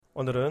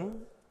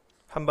오늘은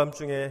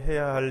한밤중에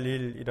해야 할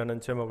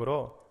일이라는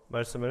제목으로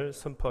말씀을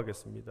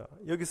선포하겠습니다.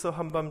 여기서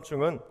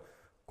한밤중은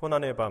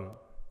고난의 밤,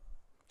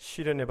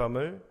 시련의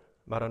밤을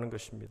말하는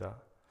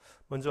것입니다.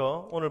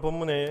 먼저 오늘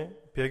본문의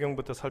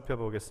배경부터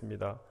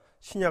살펴보겠습니다.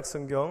 신약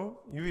성경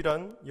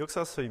유일한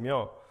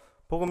역사서이며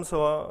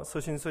복음서와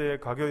서신서의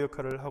가교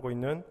역할을 하고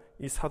있는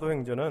이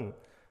사도행전은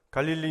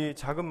갈릴리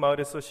작은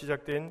마을에서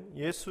시작된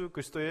예수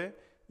그리스도의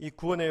이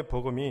구원의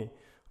복음이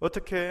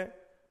어떻게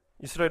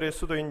이스라엘의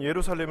수도인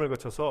예루살렘을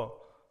거쳐서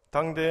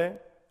당대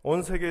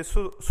온 세계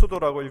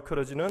수도라고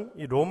일컬어지는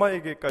이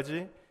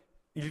로마에게까지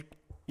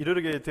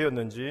이르게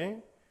되었는지,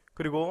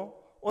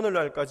 그리고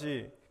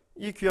오늘날까지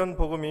이 귀한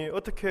복음이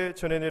어떻게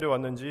전해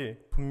내려왔는지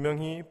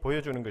분명히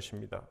보여주는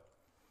것입니다.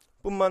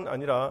 뿐만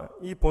아니라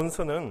이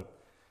본서는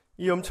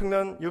이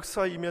엄청난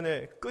역사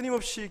이면에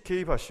끊임없이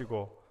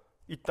개입하시고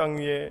이 땅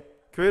위에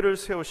교회를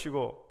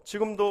세우시고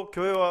지금도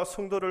교회와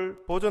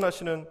성도를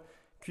보존하시는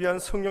귀한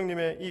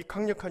성령님의 이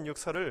강력한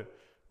역사를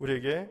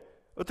우리에게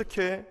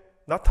어떻게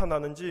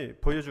나타나는지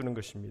보여주는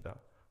것입니다.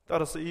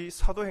 따라서 이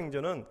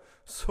사도행전은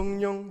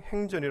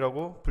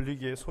성령행전이라고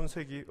불리기에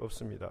손색이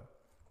없습니다.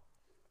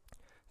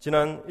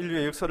 지난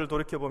인류의 역사를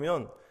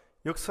돌이켜보면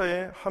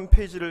역사의 한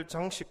페이지를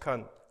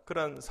장식한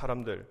그러한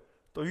사람들,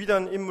 또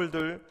위대한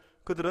인물들,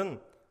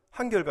 그들은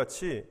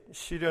한결같이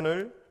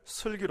시련을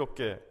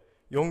슬기롭게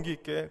용기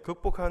있게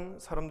극복한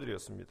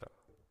사람들이었습니다.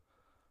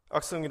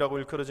 악성이라고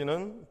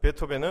일컬어지는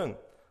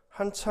베토벤은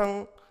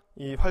한창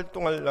이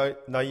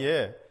활동할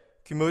나이에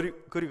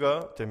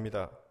귀머거리가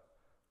됩니다.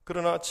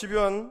 그러나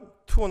집요한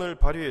투혼을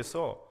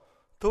발휘해서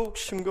더욱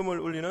심금을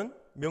울리는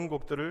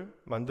명곡들을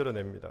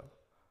만들어냅니다.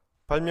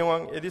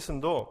 발명왕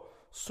에디슨도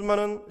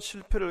수많은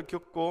실패를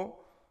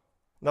겪고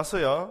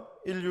나서야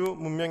인류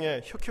문명에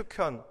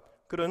혁혁한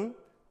그런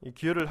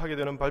기여를 하게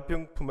되는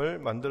발명품을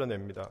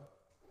만들어냅니다.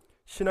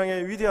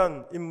 신앙의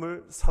위대한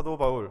인물 사도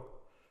바울,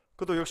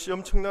 그도 역시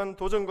엄청난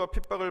도전과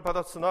핍박을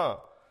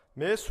받았으나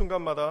매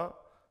순간마다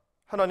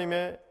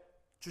하나님의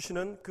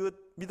주시는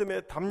그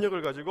믿음의 담력을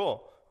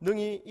가지고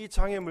능히 이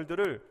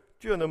장애물들을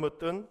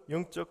뛰어넘었던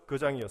영적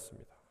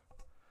거장이었습니다.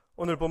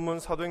 오늘 본문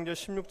사도행전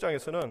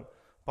 16장에서는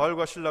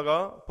바울과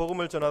실라가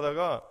복음을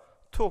전하다가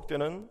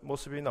투옥되는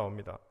모습이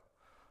나옵니다.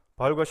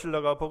 바울과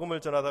실라가 복음을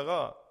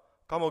전하다가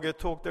감옥에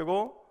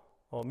투옥되고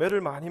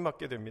매를 많이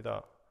맞게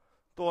됩니다.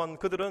 또한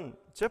그들은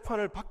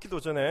재판을 받기도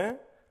전에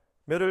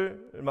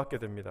매를 맞게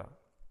됩니다.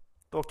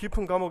 또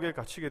깊은 감옥에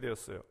갇히게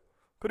되었어요.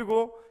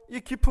 그리고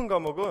이 깊은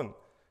감옥은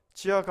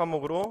지하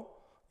감옥으로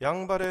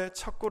양발에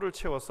착고를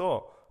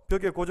채워서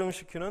벽에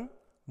고정시키는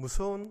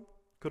무서운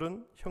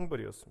그런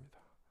형벌이었습니다.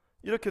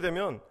 이렇게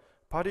되면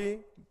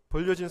발이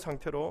벌려진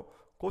상태로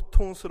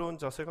고통스러운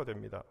자세가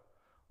됩니다.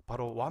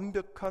 바로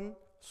완벽한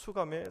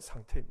수감의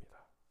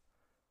상태입니다.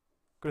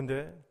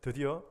 그런데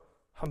드디어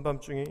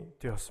한밤중이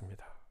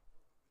되었습니다.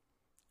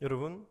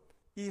 여러분,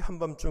 이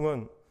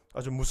한밤중은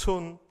아주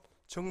무서운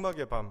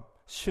정막의 밤,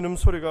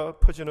 신음소리가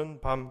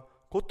퍼지는 밤,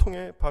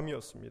 고통의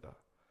밤이었습니다.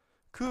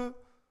 그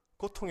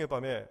고통의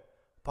밤에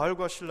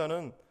바울과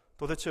실라는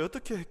도대체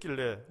어떻게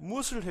했길래,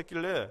 무엇을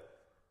했길래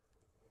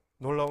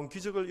놀라운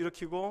기적을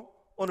일으키고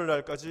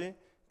오늘날까지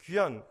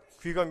귀한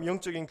귀감,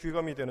 영적인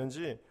귀감이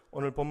되는지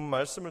오늘 본문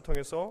말씀을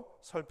통해서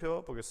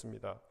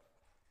살펴보겠습니다.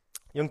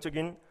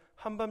 영적인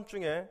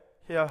한밤중에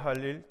해야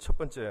할 일 첫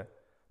번째,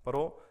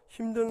 바로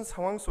힘든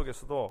상황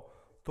속에서도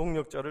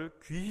동력자를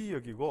귀히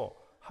여기고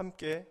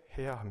함께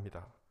해야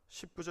합니다.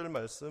 19절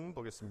말씀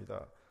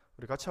보겠습니다.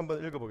 우리 같이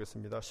한번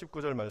읽어보겠습니다.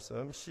 19절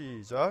말씀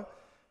시작.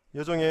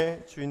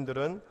 여종의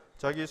주인들은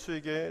자기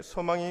수익의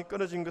소망이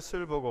끊어진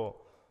것을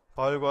보고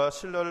바울과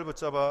실라를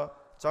붙잡아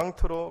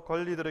장터로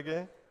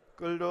관리들에게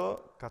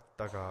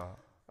끌려갔다가.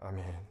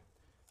 아멘.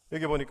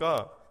 여기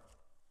보니까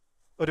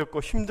어렵고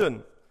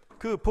힘든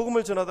그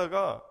복음을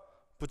전하다가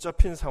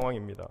붙잡힌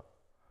상황입니다.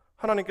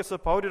 하나님께서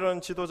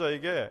바울이라는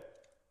지도자에게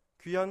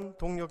귀한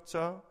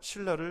동력자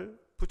실라를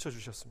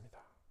붙여주셨습니다.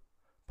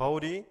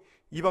 바울이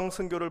이방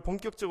선교를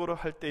본격적으로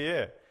할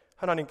때에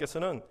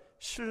하나님께서는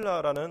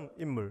실라라는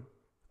인물,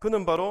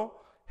 그는 바로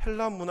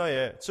헬라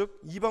문화에, 즉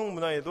이방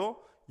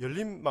문화에도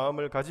열린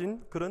마음을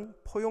가진 그런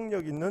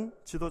포용력 있는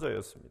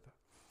지도자였습니다.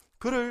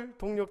 그를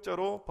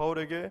동력자로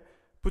바울에게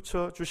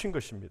붙여주신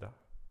것입니다.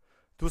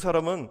 두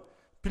사람은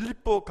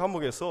빌립보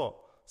감옥에서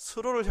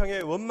서로를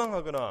향해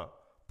원망하거나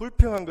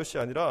불평한 것이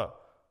아니라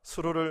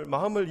서로를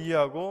마음을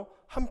이해하고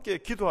함께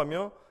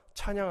기도하며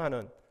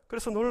찬양하는,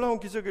 그래서 놀라운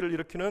기적을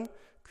일으키는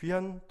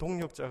귀한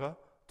동력자가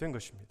된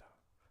것입니다.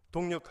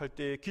 동력할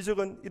때의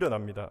기적은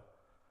일어납니다.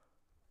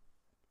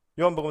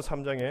 요한복음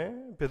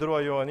 3장에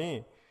베드로와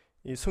요한이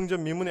이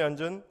성전 미문에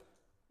앉은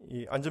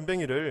이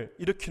안전뱅이를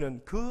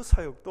일으키는 그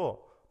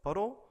사역도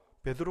바로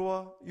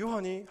베드로와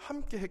요한이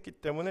함께 했기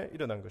때문에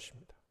일어난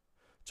것입니다.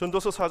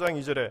 전도서 4장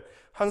 2절에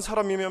한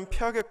사람이면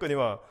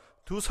패하겠거니와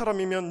두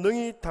사람이면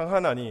능히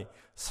당하나니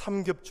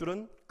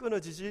삼겹줄은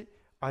끊어지지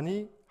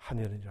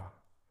아니하느니라.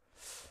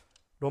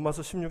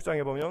 로마서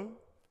 16장에 보면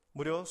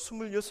무려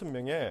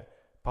 26명의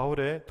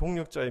바울의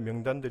동력자의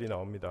명단들이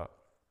나옵니다.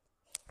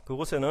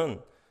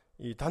 그곳에는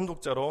이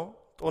단독자로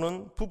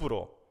또는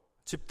부부로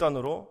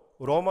집단으로,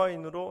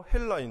 로마인으로,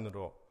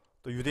 헬라인으로,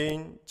 또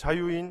유대인,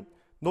 자유인,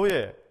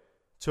 노예,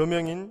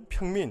 저명인,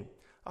 평민,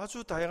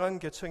 아주 다양한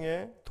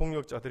계층의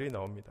동력자들이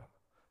나옵니다.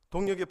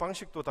 동력의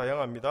방식도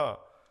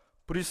다양합니다.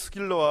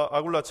 브리스길라와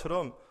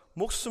아굴라처럼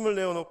목숨을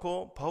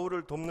내어놓고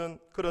바울을 돕는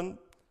그런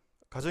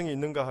가정이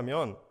있는가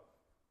하면,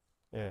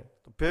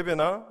 또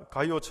베베나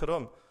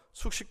가이오처럼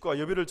숙식과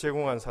여비를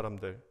제공한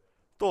사람들,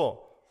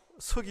 또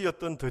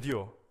서기였던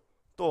드디오,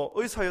 또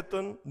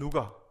의사였던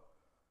누가,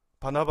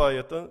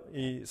 바나바였던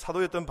이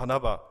사도였던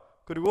바나바,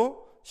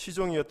 그리고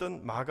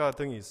시종이었던 마가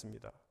등이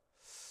있습니다.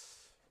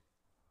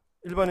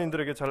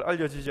 일반인들에게 잘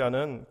알려지지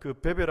않은 그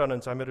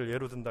베베라는 자매를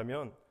예로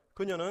든다면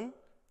그녀는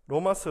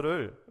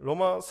로마서를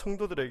로마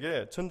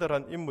성도들에게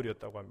전달한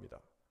인물이었다고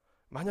합니다.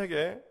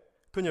 만약에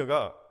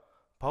그녀가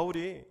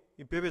바울이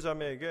이 베베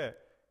자매에게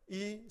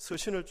이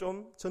서신을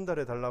좀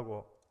전달해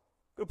달라고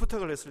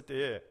부탁을 했을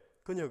때에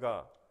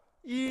그녀가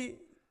이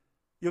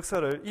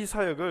역사를, 이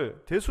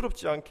사역을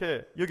대수롭지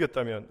않게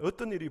여겼다면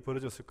어떤 일이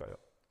벌어졌을까요?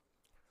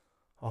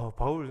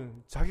 바울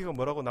자기가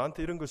뭐라고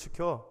나한테 이런 거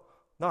시켜?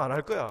 나 안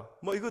할 거야.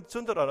 뭐 이거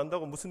전달 안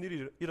한다고 무슨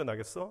일이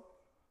일어나겠어?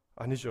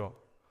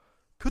 아니죠.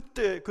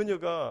 그때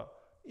그녀가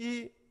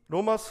이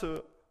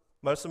로마서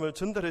말씀을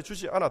전달해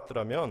주지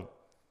않았더라면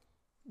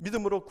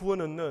믿음으로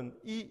구원 얻는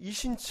이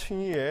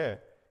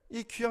이신칭의의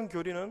이 귀한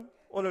교리는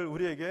오늘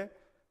우리에게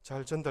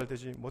잘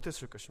전달되지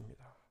못했을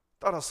것입니다.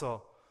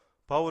 따라서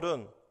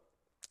바울은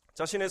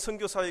자신의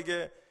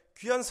선교사에게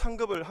귀한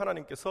상급을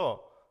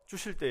하나님께서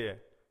주실 때에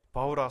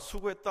바울아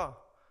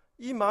수고했다.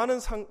 이 많은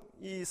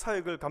이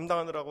사역을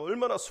감당하느라고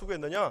얼마나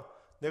수고했느냐?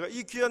 내가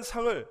이 귀한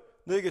상을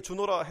너에게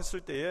주노라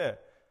했을 때에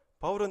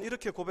바울은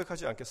이렇게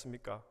고백하지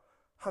않겠습니까?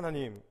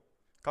 하나님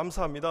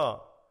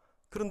감사합니다.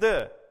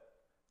 그런데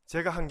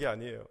제가 한 게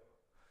아니에요.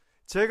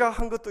 제가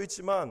한 것도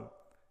있지만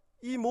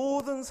이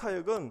모든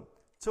사역은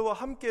저와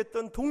함께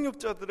했던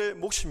동력자들의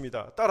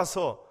몫입니다.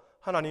 따라서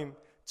하나님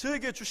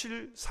저에게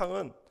주실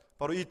상은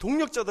바로 이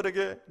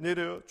동력자들에게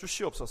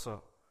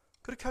내려주시옵소서.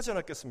 그렇게 하지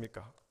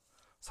않았겠습니까?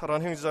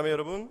 사랑하는 형제자매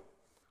여러분,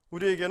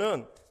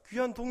 우리에게는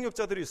귀한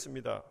동력자들이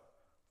있습니다.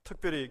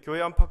 특별히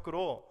교회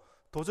안팎으로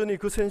도전이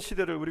거센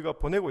시대를 우리가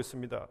보내고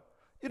있습니다.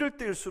 이럴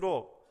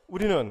때일수록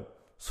우리는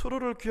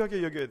서로를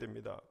귀하게 여겨야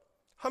됩니다.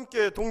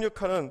 함께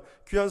동력하는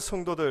귀한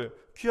성도들,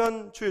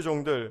 귀한 주의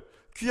종들,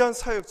 귀한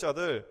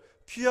사역자들,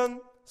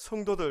 귀한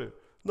성도들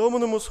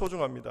너무너무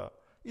소중합니다.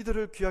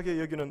 이들을 귀하게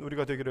여기는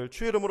우리가 되기를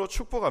주의 이름으로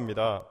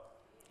축복합니다.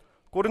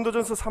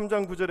 고린도전서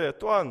 3장 9절에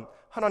또한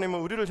하나님은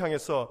우리를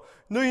향해서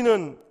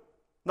너희는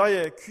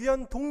나의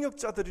귀한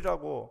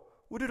동력자들이라고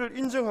우리를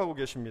인정하고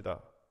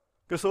계십니다.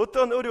 그래서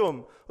어떠한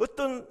어려움,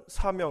 어떤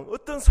사명,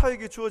 어떤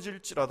사역이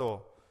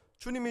주어질지라도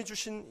주님이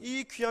주신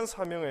이 귀한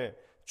사명에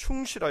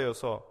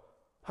충실하여서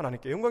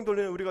하나님께 영광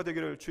돌리는 우리가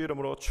되기를 주의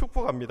이름으로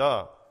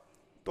축복합니다.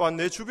 또한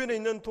내 주변에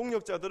있는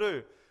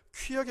동력자들을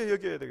귀하게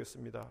여겨야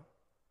되겠습니다.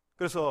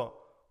 그래서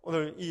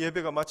오늘 이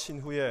예배가 마친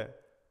후에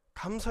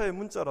감사의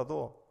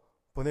문자라도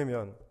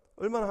보내면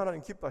얼마나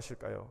하나님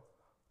기뻐하실까요?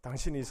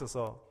 당신이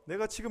있어서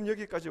내가 지금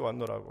여기까지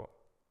왔노라고.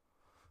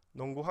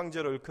 농구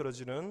황제로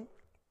일컬어지는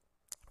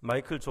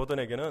마이클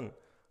조던에게는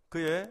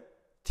그의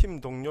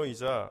팀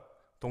동료이자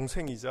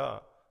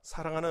동생이자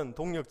사랑하는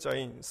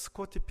동력자인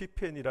스코티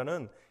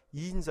피펜이라는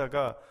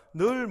 2인자가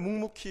늘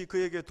묵묵히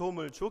그에게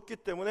도움을 주었기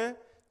때문에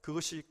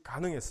그것이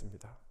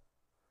가능했습니다.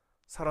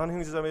 사랑하는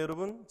형제자매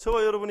여러분,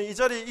 저와 여러분이 이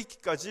자리에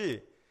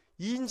있기까지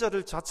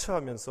 2인자를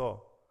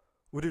자처하면서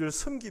우리를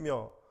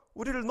섬기며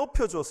우리를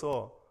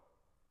높여줘서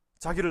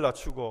자기를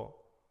낮추고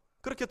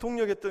그렇게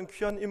동력했던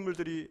귀한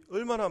인물들이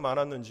얼마나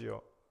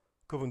많았는지요.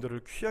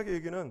 그분들을 귀하게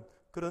여기는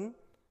그런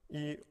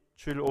이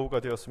주일 오후가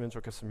되었으면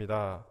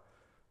좋겠습니다.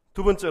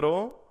 두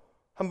번째로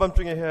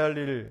한밤중에 해야 할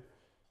일,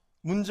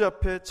 문제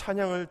앞에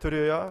찬양을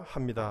드려야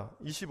합니다.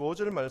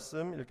 25절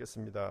말씀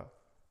읽겠습니다.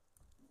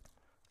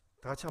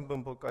 다 같이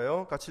한번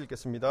볼까요? 같이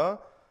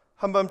읽겠습니다.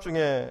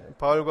 한밤중에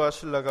바울과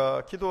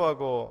실라가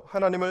기도하고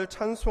하나님을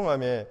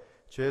찬송하며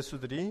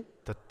죄수들이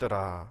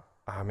듣더라.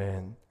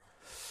 아멘.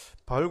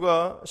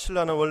 바울과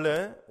실라는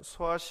원래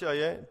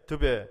소아시아의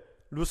드베,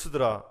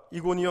 루스드라,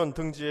 이고니온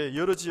등지의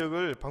여러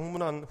지역을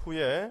방문한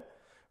후에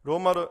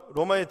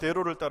로마의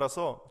대로를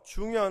따라서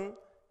중요한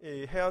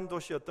해안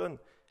도시였던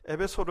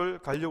에베소를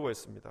가려고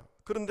했습니다.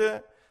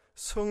 그런데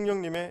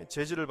성령님의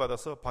제지를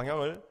받아서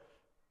방향을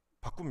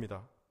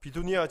바꿉니다.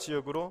 비두니아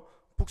지역으로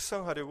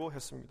북상하려고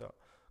했습니다.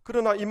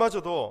 그러나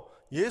이마저도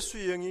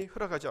예수의 영이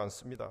허락하지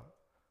않습니다.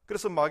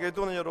 그래서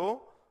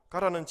마게도니아로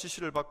가라는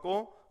지시를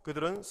받고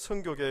그들은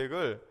선교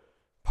계획을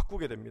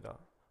바꾸게 됩니다.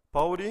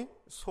 바울이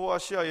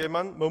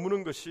소아시아에만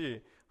머무는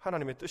것이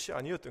하나님의 뜻이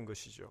아니었던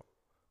것이죠.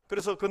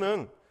 그래서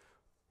그는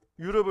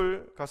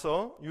유럽으로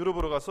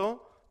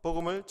가서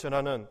복음을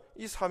전하는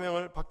이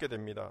사명을 받게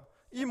됩니다.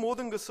 이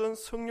모든 것은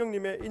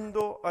성령님의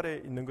인도 아래에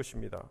있는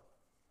것입니다.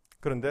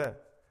 그런데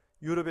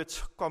유럽의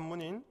첫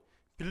관문인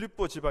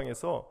빌립보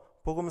지방에서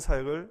복음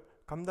사역을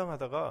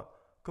감당하다가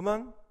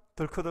그만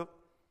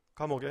덜커덕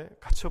감옥에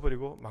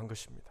갇혀버리고 만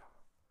것입니다.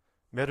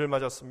 매를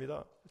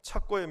맞았습니다.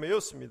 착고에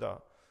매였습니다.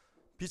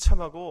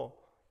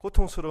 비참하고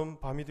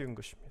고통스러운 밤이 된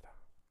것입니다.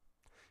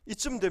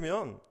 이쯤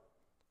되면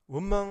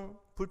원망,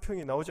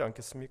 불평이 나오지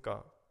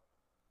않겠습니까?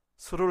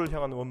 서로를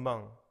향한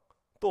원망,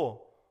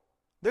 또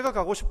내가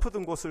가고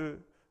싶었던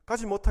곳을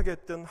가지 못하게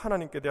했던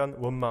하나님께 대한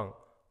원망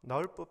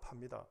나올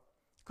법합니다.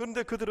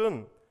 그런데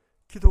그들은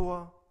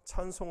기도와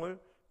찬송을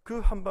그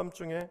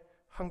한밤중에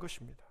한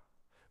것입니다.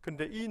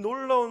 그런데 이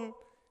놀라운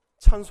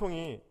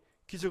찬송이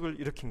기적을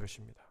일으킨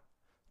것입니다.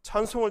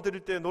 찬송을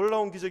드릴 때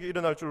놀라운 기적이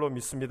일어날 줄로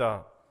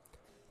믿습니다.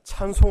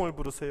 찬송을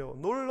부르세요.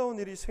 놀라운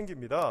일이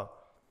생깁니다.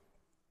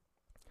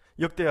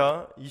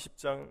 역대하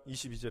 20장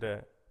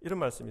 22절에 이런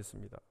말씀이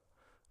있습니다.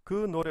 그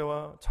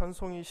노래와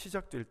찬송이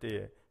시작될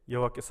때에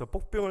여호와께서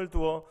복병을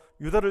두어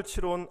유다를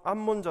치러 온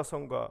암몬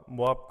자손과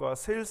모압과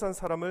세일산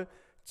사람을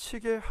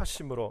치게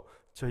하심으로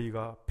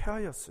저희가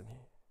패하였으니.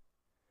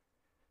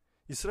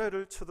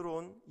 이스라엘을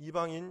쳐들어온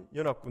이방인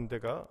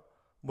연합군대가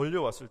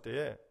몰려왔을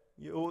때에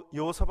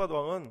여호사밧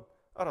왕은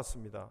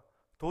알았습니다.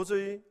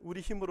 도저히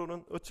우리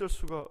힘으로는 어쩔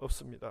수가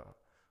없습니다.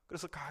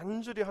 그래서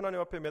간절히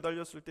하나님 앞에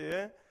매달렸을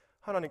때에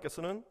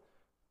하나님께서는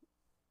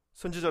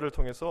선지자를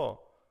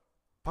통해서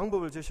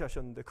방법을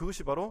제시하셨는데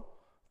그것이 바로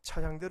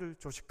찬양대를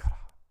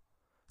조직하라.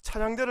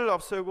 찬양대를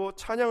앞세우고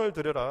찬양을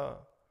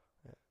드려라.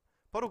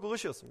 바로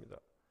그것이었습니다.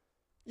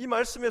 이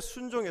말씀에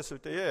순종했을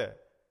때에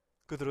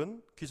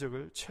그들은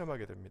기적을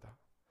체험하게 됩니다.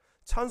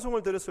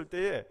 찬송을 드렸을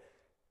때에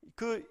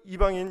그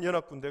이방인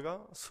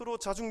연합군대가 서로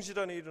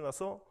자중질환이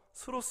일어나서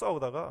서로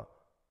싸우다가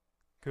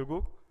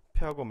결국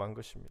패하고 만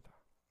것입니다.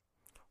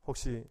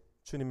 혹시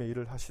주님의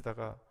일을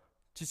하시다가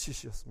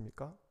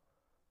지치셨습니까?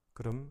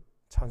 그럼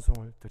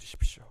찬송을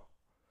드리십시오.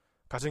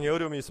 가정에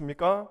어려움이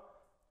있습니까?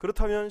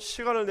 그렇다면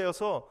시간을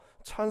내어서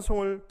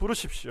찬송을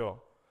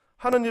부르십시오.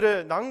 하는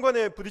일에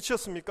난관에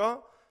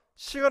부딪혔습니까?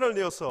 시간을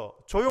내어서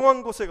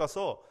조용한 곳에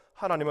가서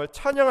하나님을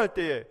찬양할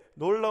때에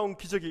놀라운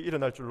기적이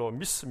일어날 줄로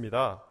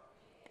믿습니다.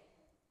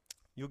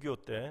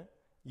 6.25 때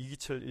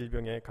이기철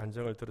일병의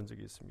간증을 들은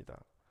적이 있습니다.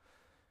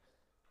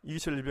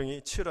 이기철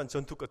일병이 치열한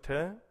전투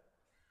끝에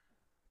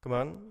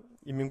그만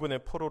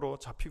인민군의 포로로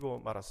잡히고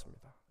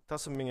말았습니다.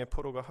 5명의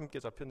포로가 함께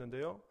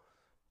잡혔는데요.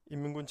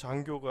 인민군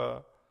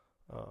장교가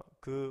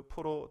그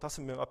포로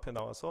 5명 앞에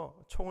나와서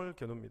총을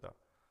겨눕니다.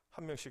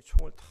 한 명씩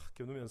총을 탁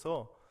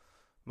겨누면서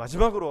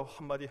마지막으로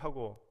한마디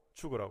하고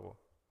죽으라고.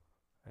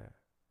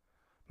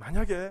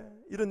 만약에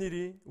이런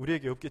일이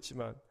우리에게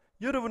없겠지만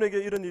여러분에게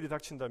이런 일이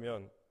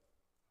닥친다면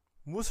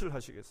무엇을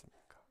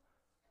하시겠습니까?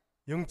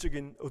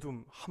 영적인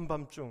어둠,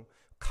 한밤중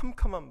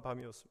캄캄한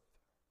밤이었습니다.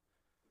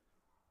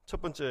 첫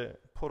번째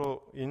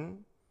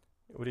포로인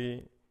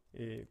우리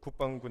이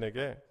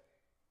국방군에게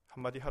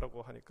한마디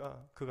하라고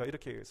하니까 그가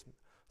이렇게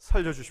얘기했습니다.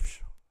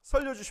 살려주십시오.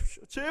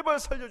 살려주십시오. 제발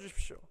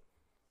살려주십시오.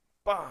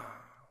 빵!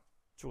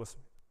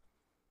 죽었습니다.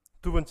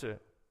 두 번째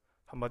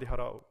한마디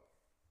하라.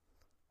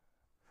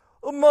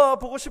 엄마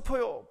보고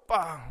싶어요.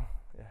 빵!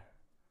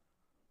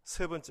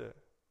 세 번째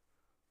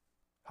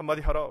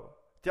한마디 하라.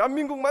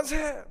 대한민국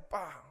만세!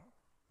 빵!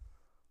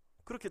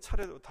 그렇게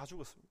차례로 다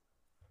죽었습니다.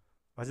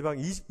 마지막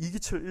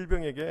이기철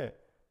일병에게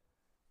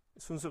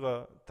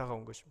순서가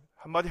다가온 것입니다.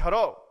 한마디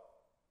하라!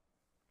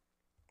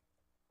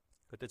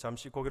 그때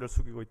잠시 고개를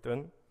숙이고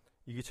있던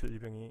이기철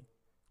일병이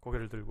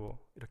고개를 들고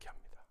이렇게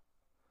합니다.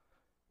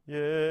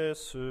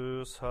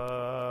 예수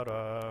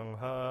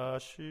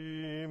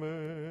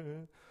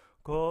사랑하심은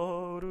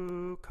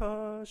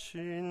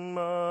거룩하신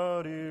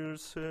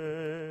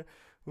말일세.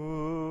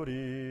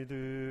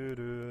 우리들은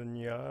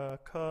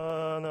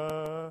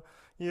약하나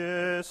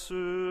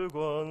예수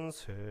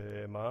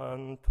권세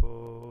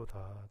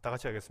많도다. 다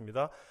같이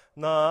하겠습니다.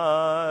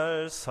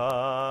 날 사랑하심,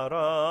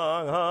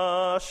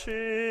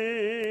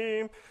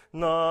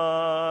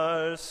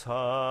 날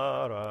사랑하심,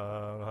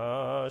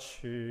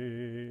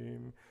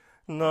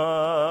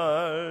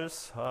 날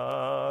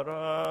사랑하심,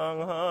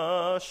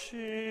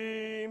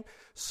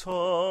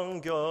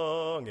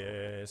 성경에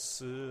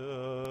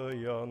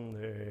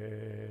쓰였네.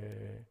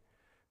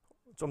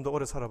 좀 더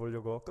오래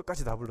살아보려고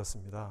끝까지 다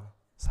불렀습니다.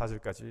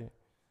 4절까지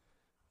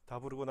다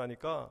부르고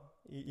나니까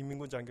이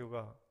인민군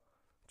장교가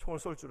총을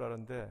쏠 줄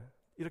알았는데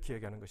이렇게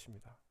얘기하는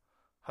것입니다.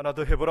 하나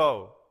더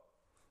해보라우.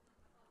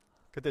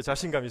 그때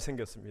자신감이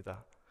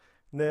생겼습니다.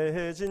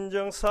 내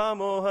진정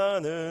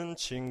사모하는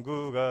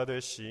친구가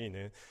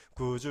되시는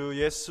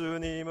구주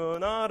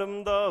예수님은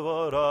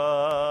아름다워라.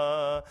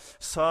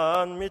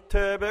 산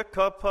밑에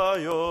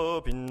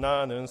백합하여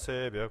빛나는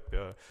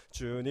새벽별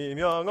주님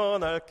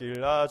영원할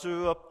길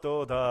아주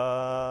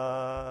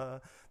없도다.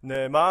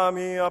 내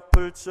마음이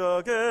아플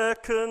적에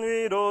큰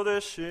위로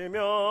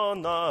되시며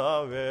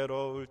나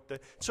외로울 때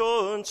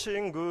좋은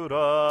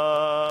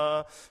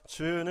친구라.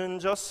 주는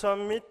저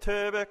산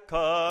밑에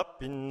백합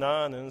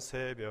빛나는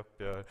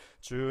새벽별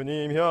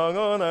주님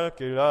영원할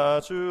길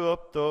아주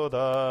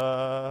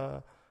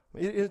없도다.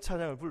 이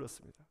찬양을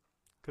불렀습니다.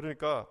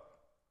 그러니까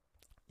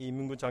이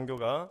인민군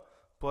장교가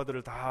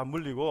부하들을 다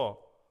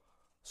물리고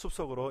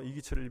숲속으로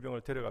이기철 일병을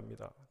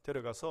데려갑니다.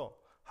 데려가서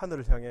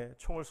하늘을 향해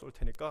총을 쏠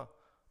테니까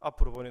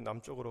앞으로 보니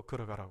남쪽으로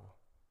걸어가라고.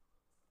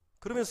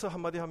 그러면서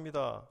한마디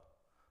합니다.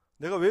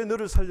 내가 왜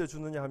너를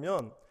살려주느냐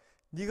하면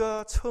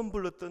네가 처음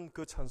불렀던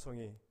그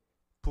찬송이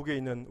북에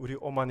있는 우리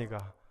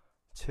오마니가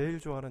제일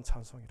좋아하는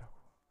찬송이라고.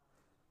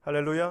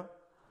 할렐루야.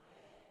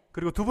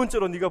 그리고 두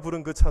번째로 네가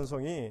부른 그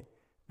찬송이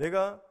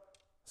내가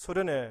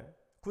소련의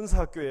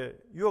군사학교에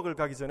유학을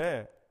가기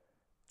전에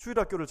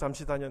주일학교를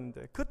잠시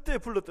다녔는데 그때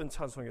불렀던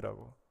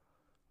찬송이라고.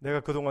 내가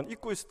그동안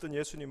잊고 있었던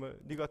예수님을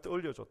네가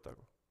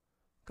떠올려줬다고.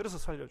 그래서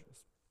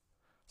살려주었습니다.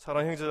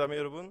 사랑하는 형제자매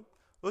여러분,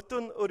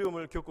 어떤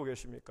어려움을 겪고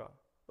계십니까?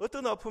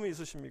 어떤 아픔이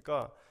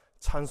있으십니까?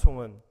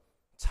 찬송은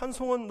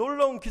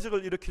놀라운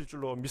기적을 일으킬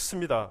줄로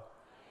믿습니다.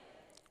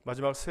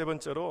 마지막 세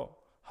번째로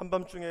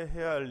한밤중에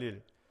해야 할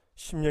일,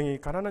 심령이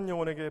가난한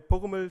영혼에게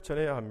복음을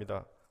전해야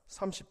합니다.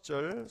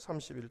 30절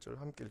 31절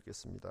함께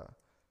읽겠습니다.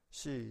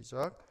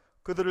 시작.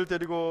 그들을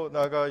데리고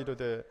나가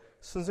이르되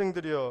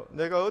선생들이여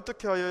내가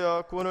어떻게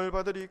하여야 구원을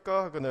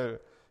받으리까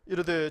하거늘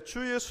이르되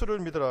주 예수를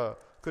믿으라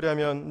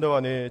그리하면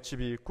너와 내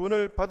집이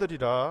구원을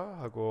받으리라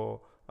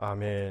하고.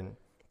 아멘.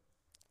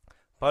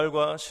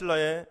 바울과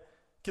실라의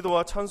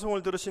기도와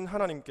찬송을 들으신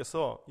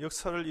하나님께서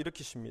역사를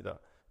일으키십니다.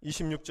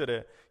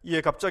 26절에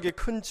이에 갑자기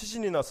큰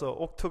지진이 나서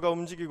옥토가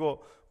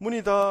움직이고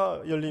문이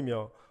다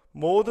열리며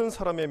모든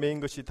사람의 매인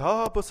것이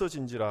다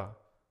벗어진지라.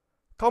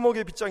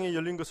 감옥의 빗장이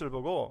열린 것을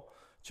보고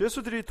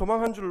죄수들이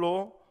도망한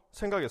줄로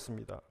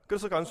생각했습니다.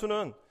 그래서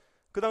간수는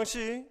그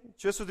당시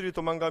죄수들이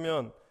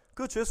도망가면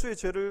그 죄수의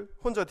죄를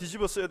혼자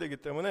뒤집어 써야 되기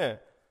때문에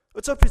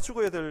어차피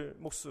죽어야 될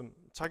목숨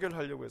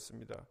자결하려고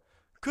했습니다.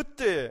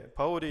 그때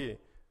바울이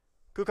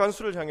그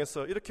간수를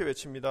향해서 이렇게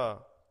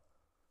외칩니다.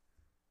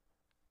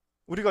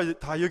 우리가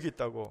다 여기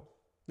있다고,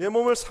 내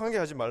몸을 상하게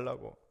하지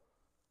말라고.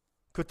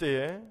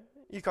 그때에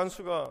이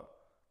간수가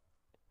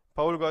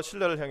바울과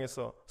실라를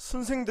향해서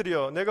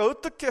선생들이여 내가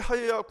어떻게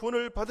하여야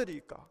구원을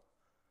받으리까?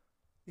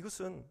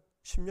 이것은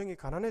심령이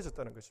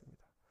가난해졌다는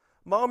것입니다.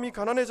 마음이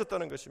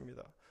가난해졌다는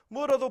것입니다.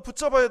 뭐라도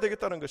붙잡아야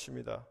되겠다는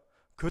것입니다.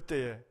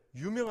 그때에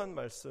유명한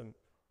말씀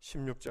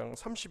 16장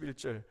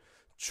 31절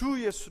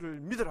주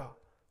예수를 믿으라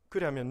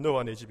그리하면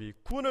너와 내 집이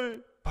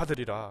구원을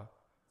받으리라.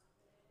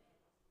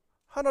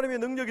 하나님의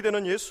능력이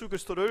되는 예수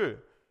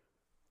그리스도를,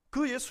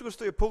 그 예수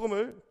그리스도의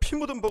복음을, 피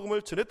묻은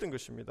복음을 전했던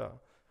것입니다.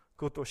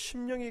 그것도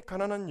심령이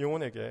가난한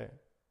영혼에게.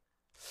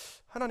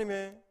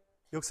 하나님의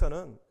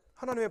역사는,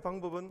 하나님의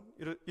방법은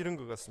이런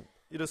것 같습니다.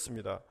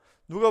 이렇습니다.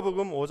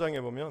 누가복음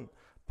 5장에 보면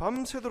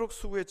밤새도록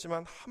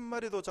수고했지만 한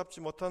마리도 잡지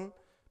못한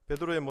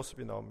베드로의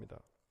모습이 나옵니다.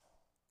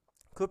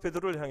 그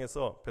베드로를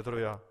향해서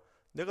베드로야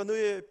내가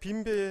너의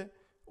빈배에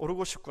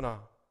오르고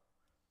싶구나.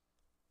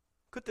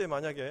 그때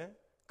만약에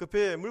그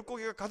배에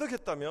물고기가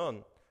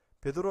가득했다면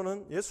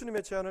베드로는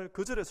예수님의 제안을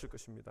거절했을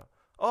것입니다.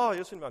 아,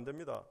 예수님 안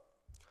됩니다.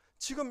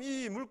 지금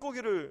이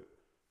물고기를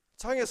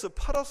장에서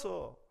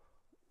팔아서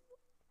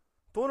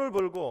돈을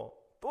벌고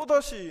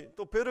또다시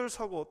또 배를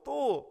사고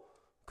또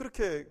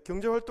그렇게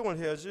경제활동을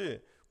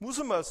해야지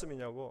무슨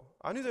말씀이냐고.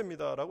 아니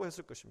됩니다 라고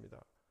했을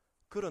것입니다.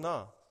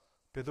 그러나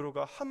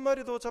베드로가 한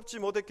마리도 잡지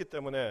못했기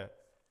때문에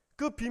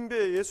그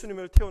빈배에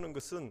예수님을 태우는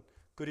것은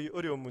그리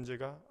어려운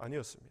문제가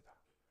아니었습니다.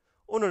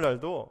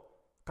 오늘날도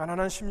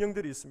가난한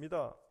심령들이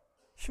있습니다.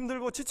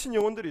 힘들고 지친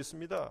영혼들이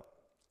있습니다.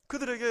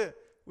 그들에게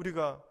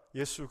우리가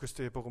예수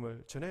그리스도의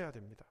복음을 전해야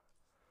됩니다.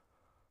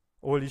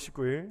 5월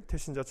 29일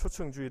태신자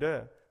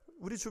초청주일에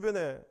우리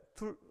주변에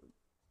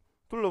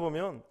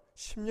둘러보면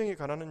심령이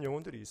가난한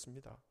영혼들이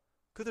있습니다.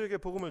 그들에게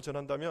복음을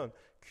전한다면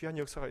귀한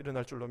역사가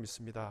일어날 줄로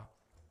믿습니다.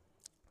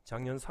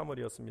 작년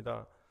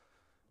 3월이었습니다.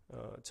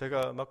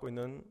 제가 맡고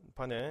있는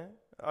반에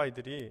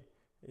아이들이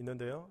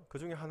있는데요. 그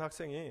중에 한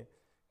학생이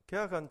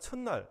개학한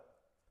첫날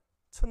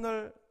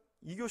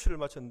 2교시를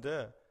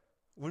마쳤는데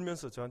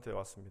울면서 저한테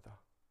왔습니다.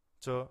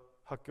 저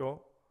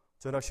학교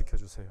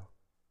전학시켜주세요.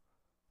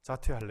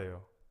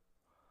 자퇴할래요.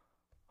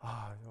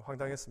 아,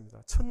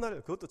 황당했습니다.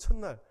 그것도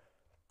첫날.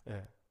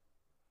 예.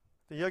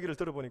 이야기를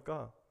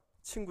들어보니까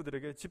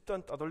친구들에게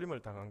집단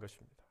따돌림을 당한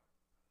것입니다.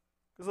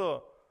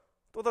 그래서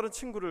또 다른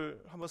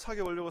친구를 한번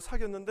사귀어보려고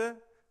사귀었는데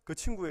그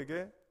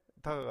친구에게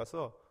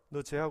다가가서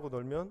너 쟤하고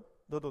놀면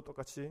너도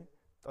똑같이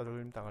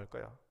따돌림 당할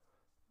거야.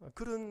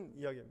 그런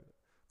이야기입니다.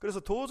 그래서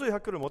도저히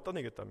학교를 못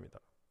다니겠답니다.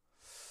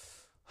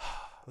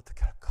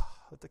 어떻게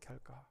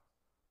할까.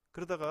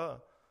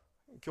 그러다가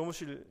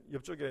교무실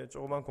옆쪽에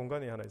조그만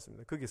공간이 하나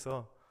있습니다.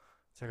 거기서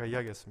제가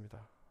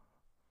이야기했습니다.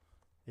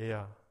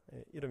 얘야,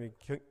 이름이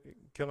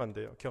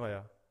경아인데요.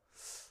 경아야,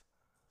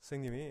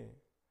 선생님이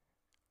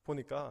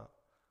보니까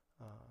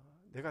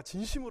내가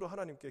진심으로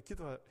하나님께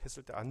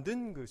기도했을 때 안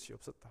된 것이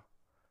없었다.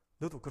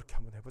 너도 그렇게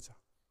한번 해보자.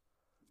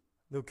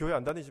 너 교회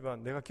안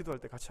다니지만 내가 기도할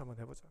때 같이 한번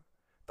해보자.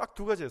 딱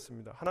두 가지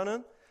했습니다.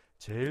 하나는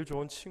제일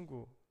좋은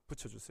친구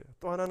붙여주세요.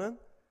 또 하나는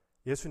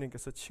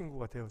예수님께서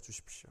친구가 되어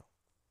주십시오.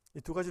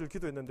 이 두 가지를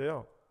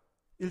기도했는데요.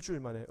 일주일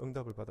만에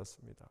응답을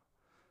받았습니다.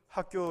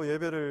 학교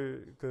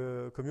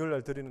예배를 금요일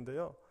날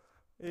드리는데요.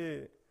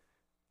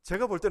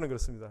 제가 볼 때는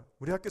그렇습니다.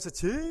 우리 학교에서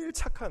제일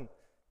착한,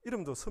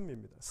 이름도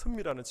선미입니다.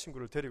 선미라는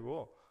친구를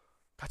데리고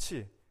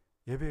같이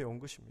예배에 온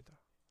것입니다.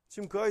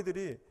 지금 그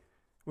아이들이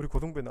우리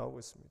고등부에 나오고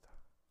있습니다.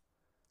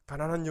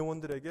 가난한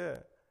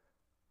영혼들에게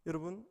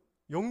여러분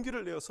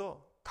용기를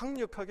내어서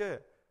강력하게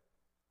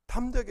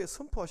담대하게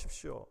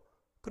선포하십시오.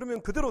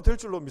 그러면 그대로 될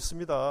줄로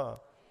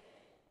믿습니다.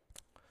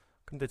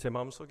 근데 제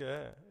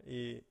마음속에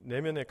이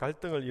내면의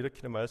갈등을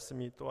일으키는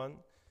말씀이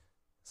또한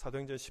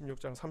사도행전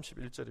 16장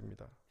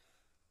 31절입니다.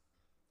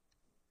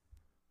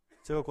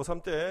 제가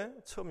고3 때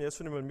처음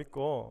예수님을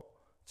믿고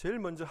제일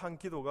먼저 한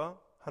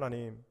기도가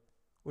하나님,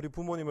 우리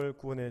부모님을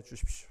구원해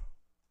주십시오.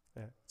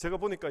 제가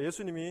보니까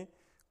예수님이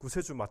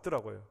구세주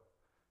맞더라고요.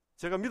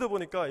 제가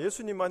믿어보니까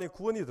예수님만이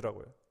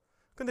구원이더라고요.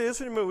 근데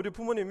예수님을 우리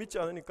부모님 믿지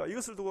않으니까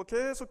이것을 두고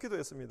계속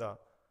기도했습니다.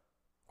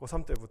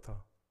 고3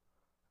 때부터.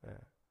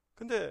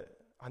 근데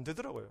안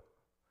되더라고요.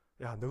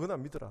 야, 너거나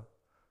믿어라.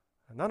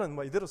 나는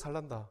뭐 이대로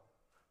살란다.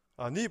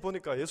 네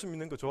보니까 예수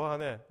믿는 거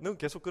좋아하네. 넌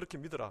계속 그렇게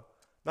믿어라.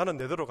 나는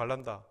내대로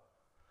갈란다.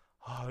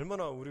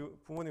 얼마나 우리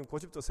부모님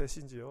고집도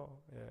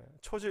세신지요.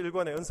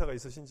 초지일관의 은사가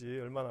있으신지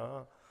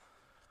얼마나.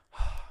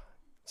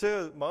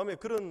 제 마음에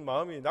그런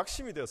마음이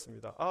낙심이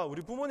되었습니다.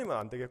 우리 부모님은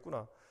안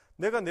되겠구나.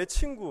 내가 내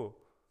친구,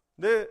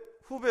 내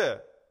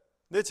후배,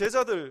 내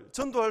제자들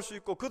전도할 수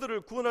있고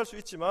그들을 구원할 수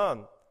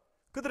있지만,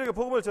 그들에게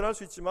복음을 전할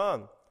수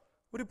있지만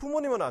우리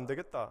부모님은 안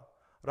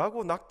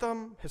되겠다라고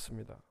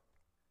낙담했습니다.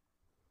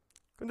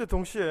 근데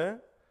동시에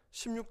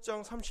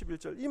 16장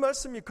 31절 이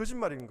말씀이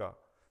거짓말인가?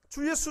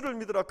 주 예수를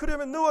믿으라.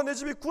 그러면 너와 내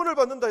집이 구원을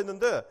받는다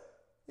했는데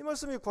이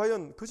말씀이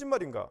과연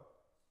거짓말인가?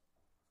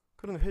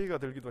 그런 회의가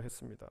들기도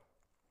했습니다.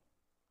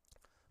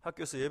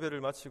 학교에서 예배를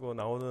마치고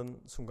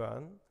나오는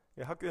순간,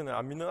 학교에는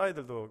안 믿는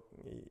아이들도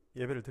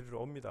예배를 드리러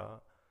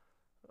옵니다.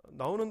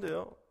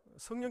 나오는데요,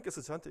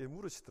 성령께서 저한테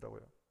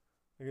물으시더라고요.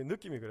 이게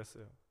느낌이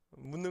그랬어요.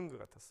 묻는 것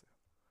같았어요.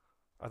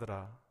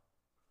 아들아,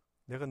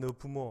 내가 너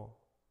부모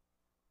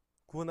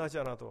구원하지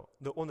않아도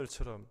너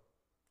오늘처럼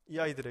이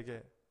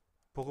아이들에게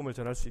복음을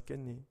전할 수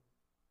있겠니?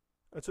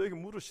 저에게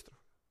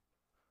물으시더라고요.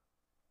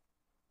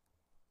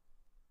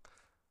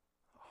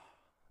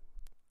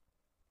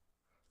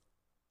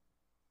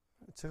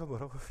 제가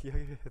뭐라고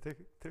이야기해야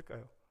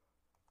될까요?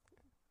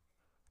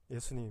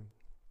 예수님,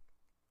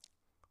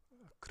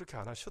 그렇게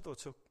안 하셔도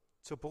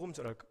저 복음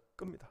전할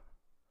겁니다.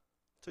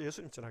 저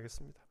예수님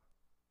전하겠습니다.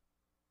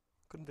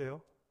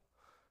 그런데요,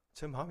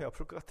 제 마음이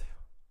아플 것 같아요.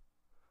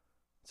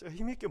 제가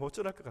힘있게 못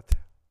전할 것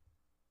같아요.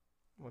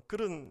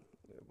 그런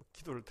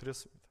기도를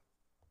드렸습니다.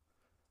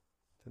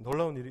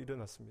 놀라운 일이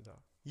일어났습니다.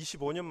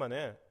 25년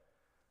만에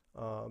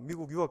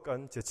미국 유학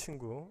간 제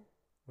친구,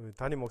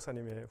 담임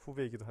목사님의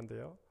후배이기도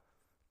한데요,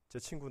 제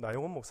친구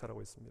나영원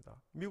목사라고 있습니다.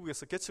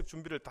 미국에서 개척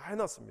준비를 다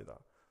해놨습니다.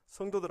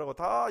 성도들하고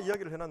다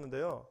이야기를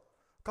해놨는데요,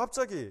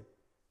 갑자기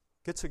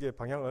개척의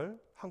방향을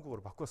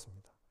한국으로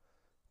바꿨습니다.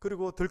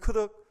 그리고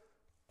덜커덕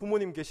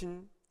부모님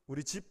계신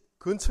우리 집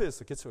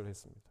근처에서 개척을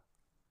했습니다.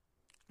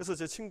 그래서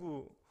제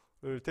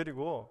친구를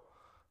데리고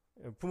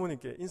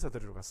부모님께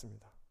인사드리러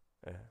갔습니다.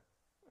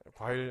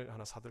 과일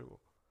하나 사들고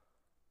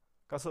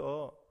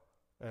가서,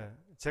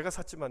 제가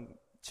샀지만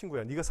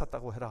친구야, 네가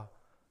샀다고 해라.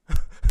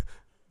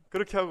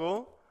 그렇게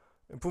하고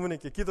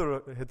부모님께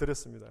기도를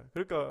해드렸습니다.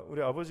 그러니까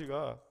우리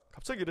아버지가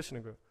갑자기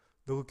이러시는 거예요.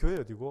 너 그 교회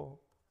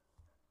어디고?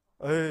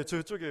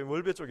 저쪽에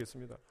월배 쪽에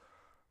있습니다.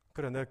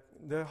 그래,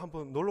 내가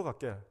한번 놀러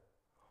갈게.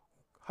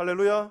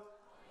 할렐루야.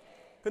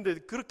 근데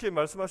그렇게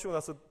말씀하시고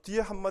나서 뒤에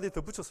한마디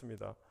더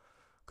붙였습니다.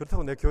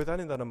 그렇다고 내 교회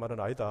다닌다는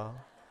말은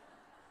아니다.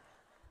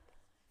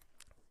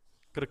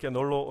 그렇게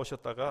놀러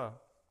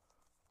오셨다가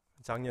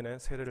작년에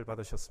세례를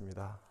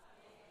받으셨습니다.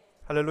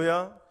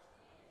 할렐루야.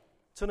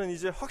 저는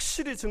이제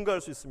확실히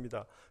증거할 수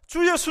있습니다.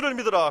 주 예수를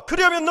믿으라.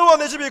 그리하면 너와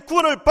내 집이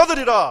구원을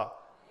받으리라.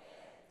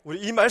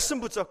 우리 이 말씀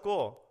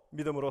붙잡고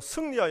믿음으로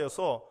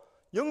승리하여서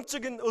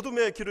영적인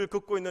어둠의 길을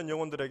걷고 있는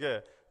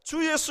영혼들에게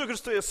주 예수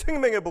그리스도의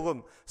생명의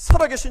복음,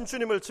 살아계신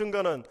주님을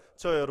증거하는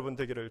저와 여러분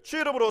되기를 주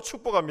이름으로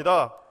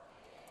축복합니다.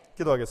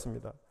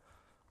 기도하겠습니다.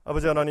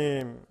 아버지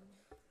하나님,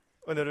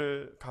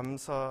 은혜를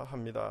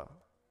감사합니다.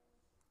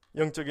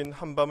 영적인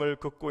한밤을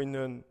걷고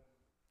있는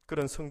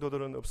그런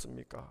성도들은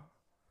없습니까?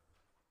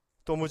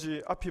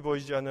 도무지 앞이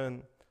보이지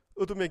않는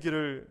어둠의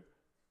길을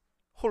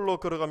홀로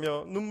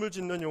걸어가며 눈물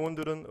짓는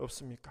영혼들은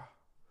없습니까?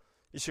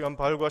 이 시간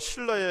바알과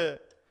실라의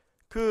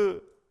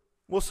그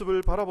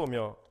모습을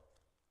바라보며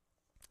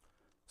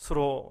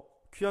서로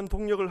귀한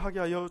동력을 하게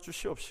하여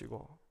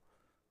주시옵시고,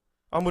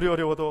 아무리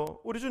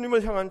어려워도 우리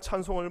주님을 향한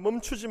찬송을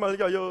멈추지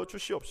말게 하여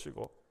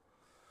주시옵시고,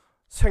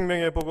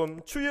 생명의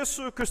복음 주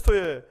예수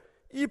그리스도의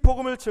이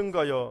복음을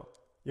증가하여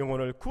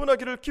영혼을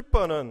구원하기를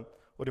기뻐하는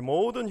우리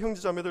모든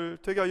형제자매들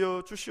되게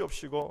하여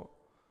주시옵시고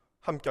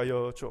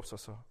함께하여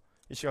주옵소서.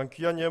 이 시간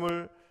귀한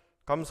예물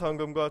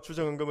감사헌금과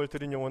주정헌금을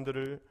드린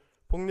영혼들을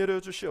복내려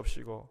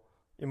주시옵시고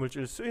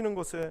이물질 쓰이는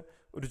곳에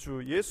우리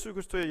주 예수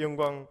그리스도의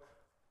영광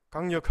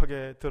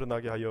강력하게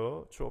드러나게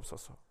하여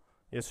주옵소서.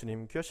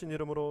 예수님 귀하신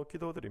이름으로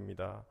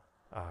기도드립니다.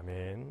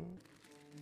 아멘.